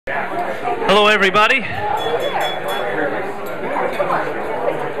Hello, everybody.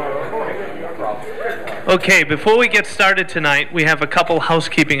 Okay, before we get started tonight, we have a couple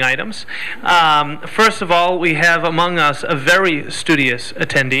housekeeping items. First of all, we have among us a very studious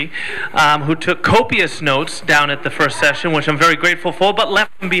attendee who took copious notes down at the first session, which I'm very grateful for, but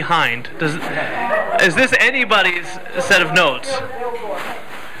left them behind. Is this anybody's set of notes?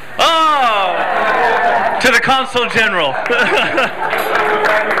 Oh! To the Consul General.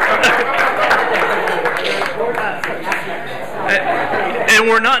 And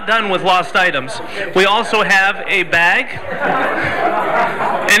we're not done with lost items. We also have a bag.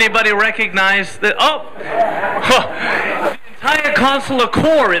 Anybody recognize that? Oh! The entire Consular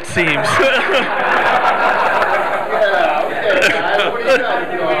Corps, it seems.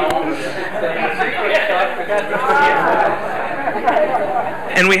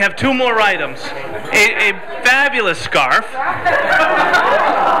 And we have two more items. A fabulous scarf.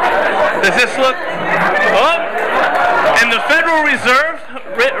 Does this look... Oh! And the Federal Reserve,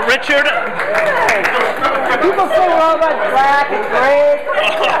 Richard. People say all that black and gray.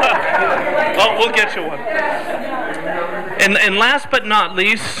 Oh, we'll get you one. And last but not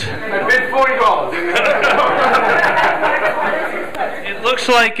least, I bid $40. it looks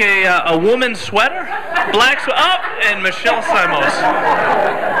like a woman's sweater, black sweater. Oh, and Michelle Simos.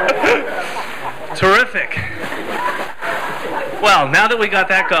 Terrific. Well, now that we got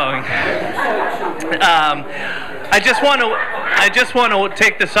that going, I just want to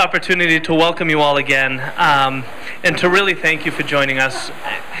take this opportunity to welcome you all again, and to really thank you for joining us.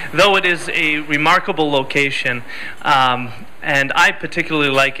 Though it is a remarkable location, and I particularly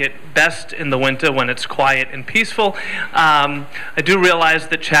like it best in the winter when it's quiet and peaceful, I do realize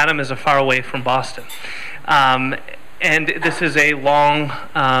that Chatham is far away from Boston, and this is a long,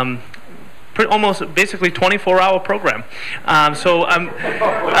 almost basically 24-hour program. So I'm.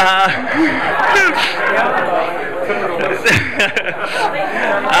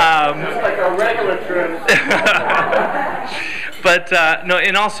 But no,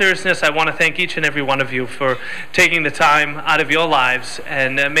 in all seriousness, I want to thank each and every one of you for taking the time out of your lives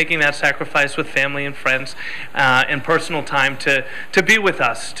and making that sacrifice with family and friends and personal time to be with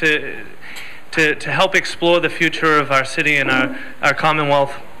us, to help explore the future of our city and our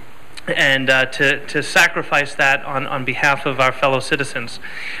Commonwealth, and to sacrifice that on behalf of our fellow citizens.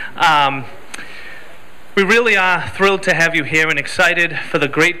 We really are thrilled to have you here and excited for the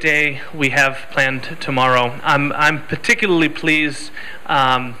great day we have planned tomorrow. I'm particularly pleased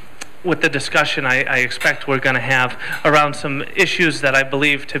with the discussion I expect we're going to have around some issues that I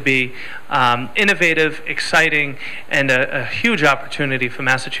believe to be innovative, exciting, and a huge opportunity for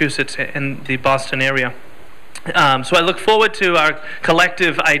Massachusetts and the Boston area. So I look forward to our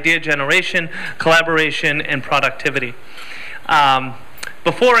collective idea generation, collaboration, and productivity.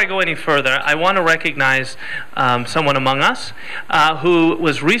 Before I go any further, I want to recognize someone among us who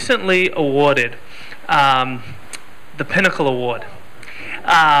was recently awarded the Pinnacle Award.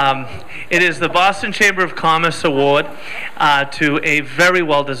 It is the Boston Chamber of Commerce Award to a very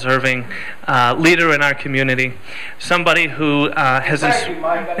well-deserving leader in our community, somebody who has...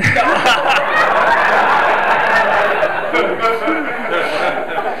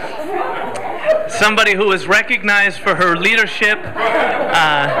 Somebody who is recognized for her leadership.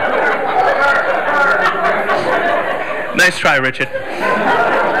 Nice try, Richard.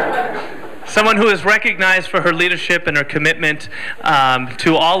 Someone who is recognized for her leadership and her commitment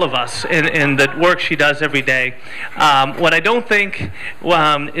to all of us in the work she does every day. What I don't think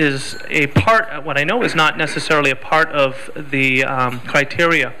is a part, what I know is not necessarily a part of the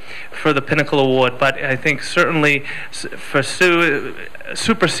criteria for the Pinnacle Award, but I think certainly for Sue,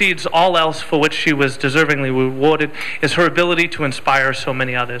 supersedes all else for which she was deservingly rewarded, is her ability to inspire so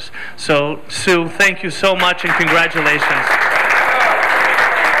many others. So, Sue, thank you so much and congratulations.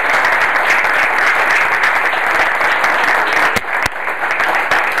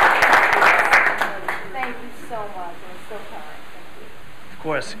 Thank you so much. It was so kind. Thank you. Of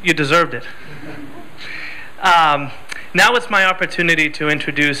course, you deserved it. Now it's my opportunity to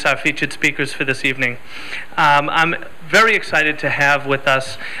introduce our featured speakers for this evening. I'm very excited to have with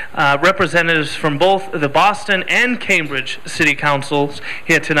us representatives from both the Boston and Cambridge City Councils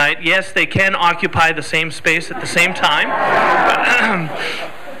here tonight. Yes, they can occupy the same space at the same time.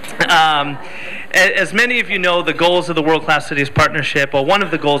 As many of you know, the goals of the World Class Cities Partnership, or one of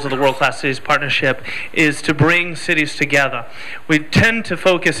the goals of the World Class Cities Partnership, is to bring cities together. We tend to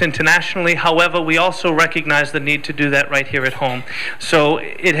focus internationally, however, we also recognize the need to do that right here at home. So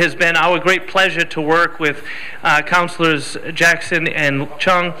it has been our great pleasure to work with Councilors Jackson and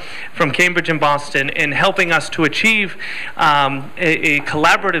Cheung from Cambridge and Boston in helping us to achieve a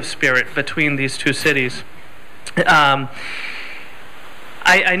collaborative spirit between these two cities.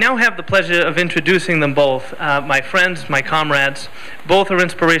 I now have the pleasure of introducing them both, my friends, my comrades. Both are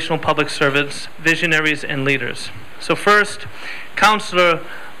inspirational public servants, visionaries, and leaders. So first, Councillor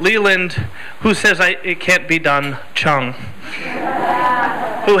Leland, who says it can't be done, Cheung,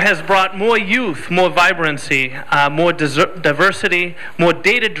 who has brought more youth, more vibrancy, more diversity, more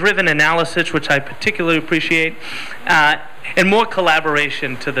data-driven analysis, which I particularly appreciate, and more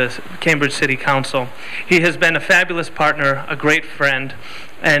collaboration to the Cambridge City Council. He has been a fabulous partner, a great friend,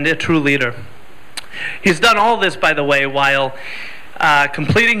 and a true leader. He's done all this, by the way, while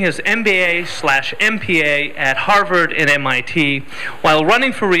completing his MBA/MPA at Harvard and MIT, while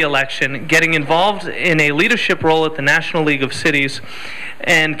running for re-election, getting involved in a leadership role at the National League of Cities,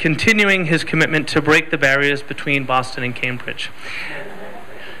 and continuing his commitment to break the barriers between Boston and Cambridge.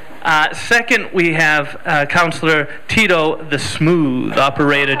 Second, we have Councillor Tito, the smooth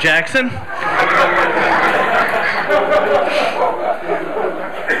operator Jackson.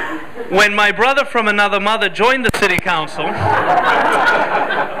 When my brother from another mother joined the City Council,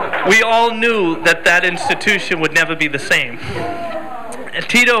 we all knew that that institution would never be the same.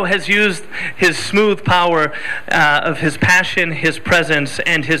 Tito has used his smooth power of his passion, his presence,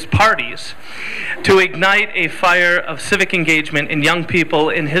 and his parties to ignite a fire of civic engagement in young people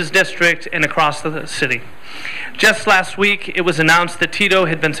in his district and across the city. Just last week, it was announced that Tito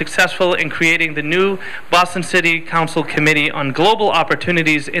had been successful in creating the new Boston City Council Committee on Global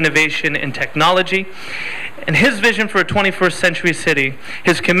Opportunities, Innovation, and Technology. And his vision for a 21st century city,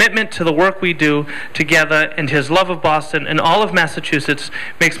 his commitment to the work we do together, and his love of Boston and all of Massachusetts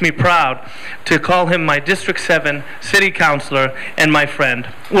makes me proud to call him my District 7 City Councilor and my friend.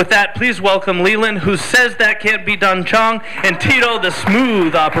 With that, please welcome Leland, who says that can't be done, Cheung, and Tito, the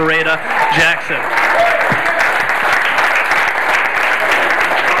smooth operator, Jackson.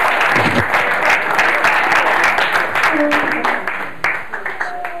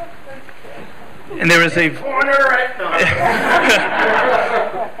 And there is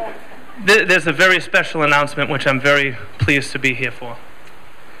there's a very special announcement which I'm very pleased to be here for.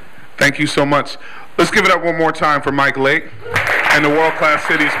 Thank you so much. Let's give it up one more time for Mike Lake and the World Class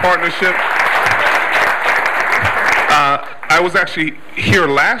Cities Partnership. I was actually here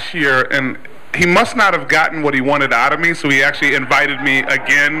last year, and he must not have gotten what he wanted out of me, so he actually invited me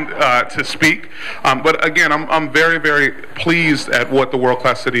again to speak. But again, I'm very, very pleased at what the World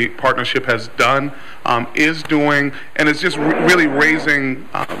Class City Partnership has done, is doing, and it's just really raising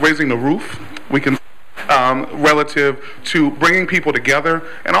the roof, we can relative to bringing people together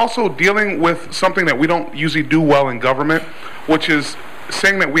and also dealing with something that we don't usually do well in government, which is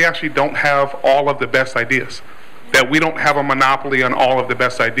saying that we actually don't have all of the best ideas, that we don't have a monopoly on all of the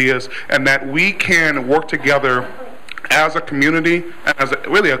best ideas, and that we can work together as a community, as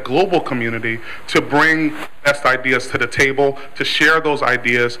really a global community, to bring best ideas to the table, to share those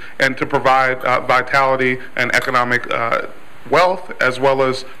ideas, and to provide vitality and economic wealth, as well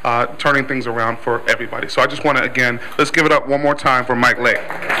as turning things around for everybody. So I just want to, again, let's give it up one more time for Mike Lake.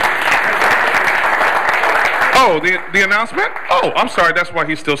 Oh, the announcement? Oh, I'm sorry, that's why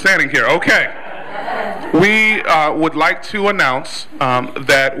he's still standing here. Okay. We would like to announce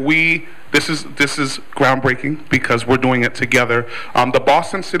that this is groundbreaking because we're doing it together. The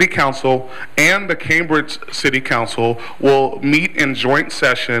Boston City Council and the Cambridge City Council will meet in joint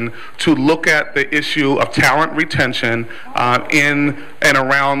session to look at the issue of talent retention in and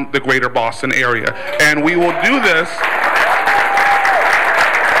around the greater Boston area. And we will do this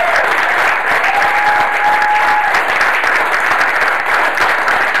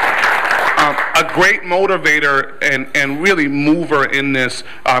a great motivator and really mover in this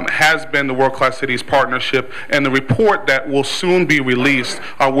has been the World Class Cities Partnership and the report that will soon be released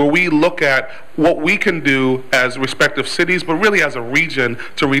where we look at what we can do as respective cities, but really as a region,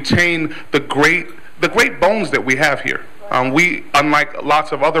 to retain the great bones that we have here. We, unlike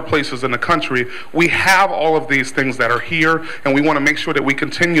lots of other places in the country, we have all of these things that are here, and we want to make sure that we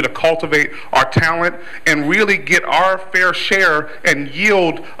continue to cultivate our talent and really get our fair share and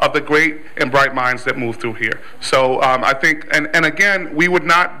yield of the great and bright minds that move through here. So I think, and again, we would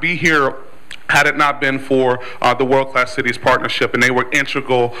not be here had it not been for the World Class Cities Partnership, and they were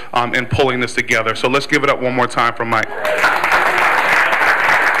integral in pulling this together. So let's give it up one more time for Mike.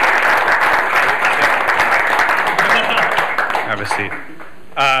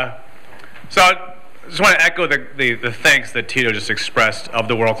 So I just want to echo the thanks that Tito just expressed of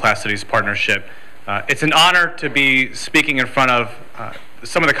the World Class Cities Partnership. It's an honor to be speaking in front of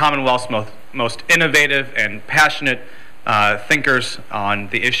some of the Commonwealth's most innovative and passionate thinkers on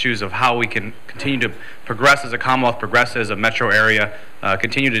the issues of how we can continue to progress as a Commonwealth, progress as a metro area,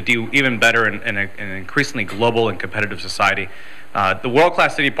 continue to do even better in an increasingly global and competitive society. The World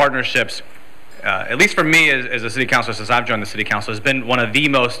Class City Partnerships, at least for me as a city councilor since I've joined the city council, has been one of the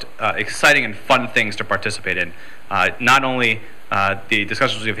most exciting and fun things to participate in. Not only the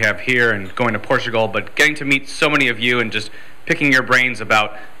discussions we have here and going to Portugal, but getting to meet so many of you and just picking your brains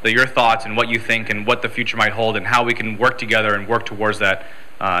about your thoughts and what you think and what the future might hold and how we can work together and work towards that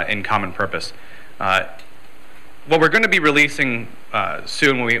in common purpose. What we're going to be releasing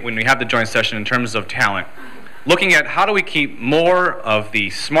soon when we have the joint session in terms of talent, looking at how do we keep more of the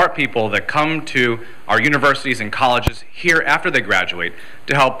smart people that come to our universities and colleges here after they graduate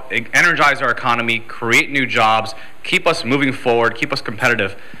to help energize our economy, create new jobs, keep us moving forward, keep us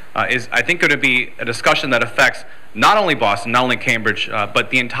competitive, is I think going to be a discussion that affects not only Boston, not only Cambridge, but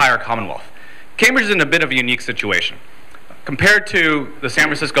the entire Commonwealth. Cambridge is in a bit of a unique situation. Compared to the San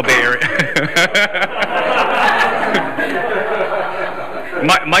Francisco Bay Area,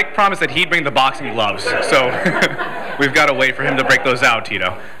 Mike promised that he'd bring the boxing gloves, so we've got to wait for him to break those out,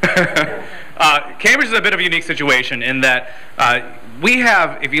 Tito. Cambridge is a bit of a unique situation in that we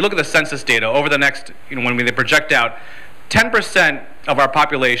have, if you look at the census data over the next, when they project out, 10% of our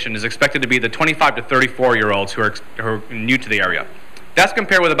population is expected to be the 25 to 34-year-olds who are new to the area. That's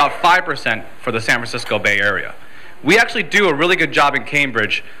compared with about 5% for the San Francisco Bay Area. We actually do a really good job in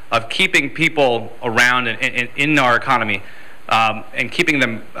Cambridge of keeping people around in our economy and keeping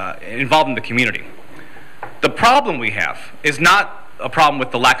them involved in the community. The problem we have is not a problem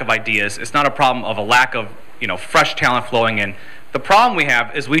with the lack of ideas. It's not a problem of a lack of fresh talent flowing in. The problem we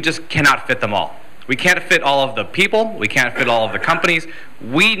have is we just cannot fit them all. We can't fit all of the people. We can't fit all of the companies.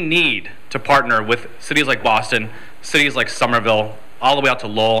 We need to partner with cities like Boston, cities like Somerville, all the way out to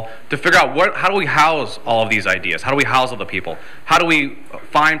Lowell, to figure out how do we house all of these ideas? How do we house all the people? How do we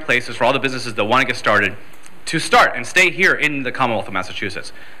find places for all the businesses that want to get started to start and stay here in the Commonwealth of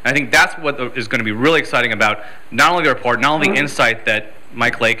Massachusetts? And I think that's what is going to be really exciting about not only the report, not only the insight that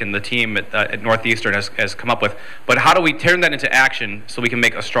Mike Lake and the team at Northeastern has come up with, but how do we turn that into action so we can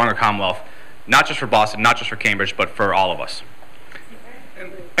make a stronger Commonwealth, not just for Boston, not just for Cambridge, but for all of us.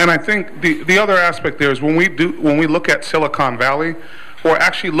 And I think the other aspect there is when we look at Silicon Valley, we're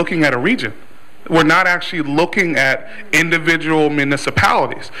actually looking at a region. We're not actually looking at individual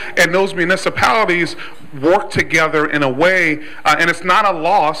municipalities. And those municipalities work together in a way, and it's not a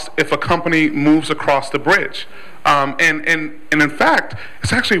loss if a company moves across the bridge. And in fact,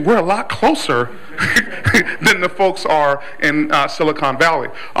 it's actually, we're a lot closer than the folks are in Silicon Valley.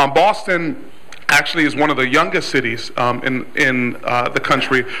 Boston actually is one of the youngest cities in the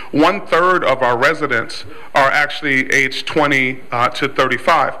country. 1/3 of our residents are actually aged 20 to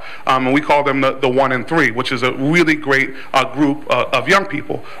 35. And we call them the 1 in 3, which is a really great group of young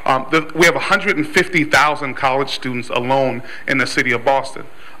people. We have 150,000 college students alone in the city of Boston.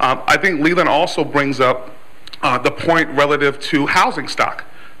 I think Leland also brings up the point relative to housing stock.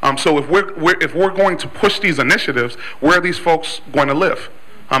 So if we're going to push these initiatives, where are these folks going to live?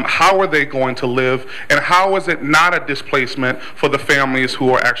 How are they going to live, and how is it not a displacement for the families who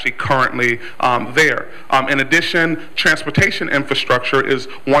are actually currently there? In addition, transportation infrastructure is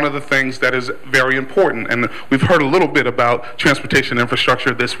one of the things that is very important, and we've heard a little bit about transportation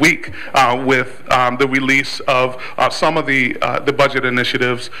infrastructure this week with the release of some of the budget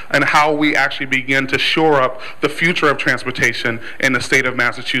initiatives and how we actually begin to shore up the future of transportation in the state of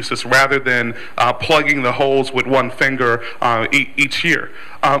Massachusetts rather than plugging the holes with one finger each year.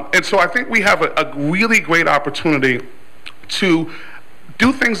 And so I think we have a really great opportunity to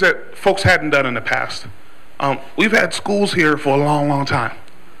do things that folks hadn't done in the past. We've had schools here for a long, long time.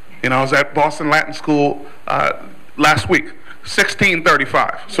 I was at Boston Latin School last week,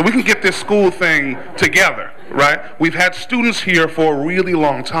 1635. So we can get this school thing together, right? We've had students here for a really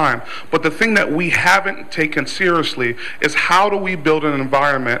long time. But the thing that we haven't taken seriously is how do we build an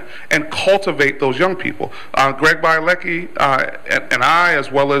environment and cultivate those young people? Greg Bielecki and I,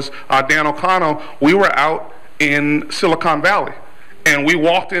 as well as Dan O'Connell, we were out in Silicon Valley. And we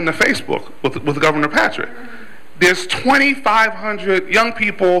walked into Facebook with Governor Patrick. There's 2,500 young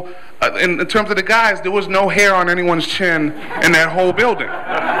people. In terms of the guys, there was no hair on anyone's chin in that whole building,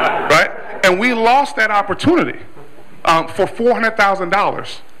 right? And we lost that opportunity for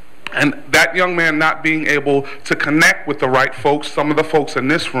 $400,000 And that young man not being able to connect with the right folks, some of the folks in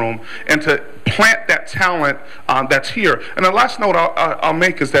this room, and to plant that talent that's here. And the last note I'll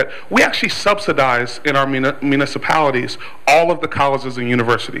make is that we actually subsidize in our municipalities all of the colleges and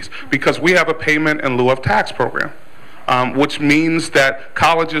universities because we have a payment in lieu of tax program. Which means that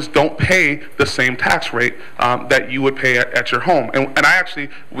colleges don't pay the same tax rate that you would pay at your home. And I actually,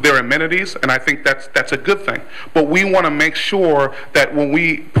 there are amenities, and I think that's a good thing. But we want to make sure that when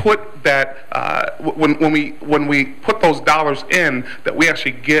we put that, when we put those dollars in, that we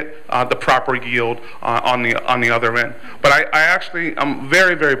actually get the proper yield on the other end. But I'm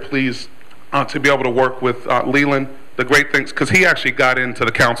very, very pleased to be able to work with Leland. The great things, because he actually got into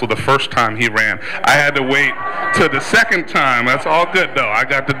the council the first time he ran. I had to wait till the second time. That's all good, though. I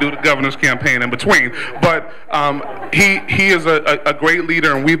got to do the governor's campaign in between. But he is a great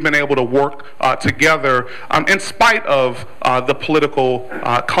leader, and we've been able to work together in spite of the political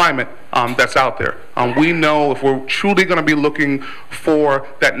climate that's out there. We know if we're truly going to be looking for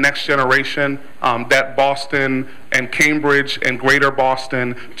that next generation, that Boston and Cambridge and Greater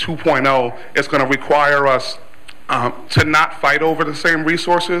Boston 2.0 is going to require us to not fight over the same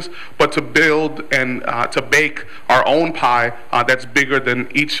resources, but to build and to bake our own pie that's bigger than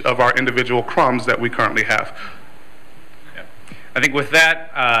each of our individual crumbs that we currently have. Yeah. I think with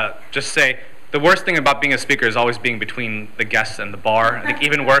that, just say, the worst thing about being a speaker is always being between the guests and the bar. I think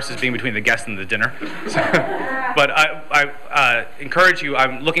even worse is being between the guests and the dinner. But I encourage you,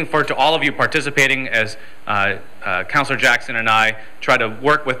 I'm looking forward to all of you participating as Councilor Jackson and I try to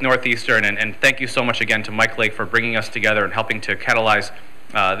work with Northeastern, and thank you so much again to Mike Lake for bringing us together and helping to catalyze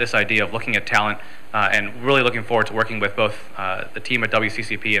this idea of looking at talent, and really looking forward to working with both the team at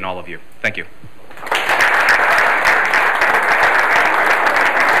WCCP and all of you. Thank you.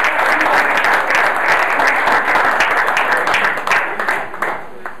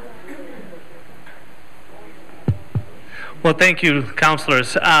 Well, thank you,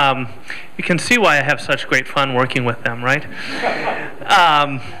 counselors. You can see why I have such great fun working with them, right?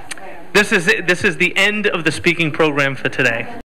 This is the end of the speaking program for today.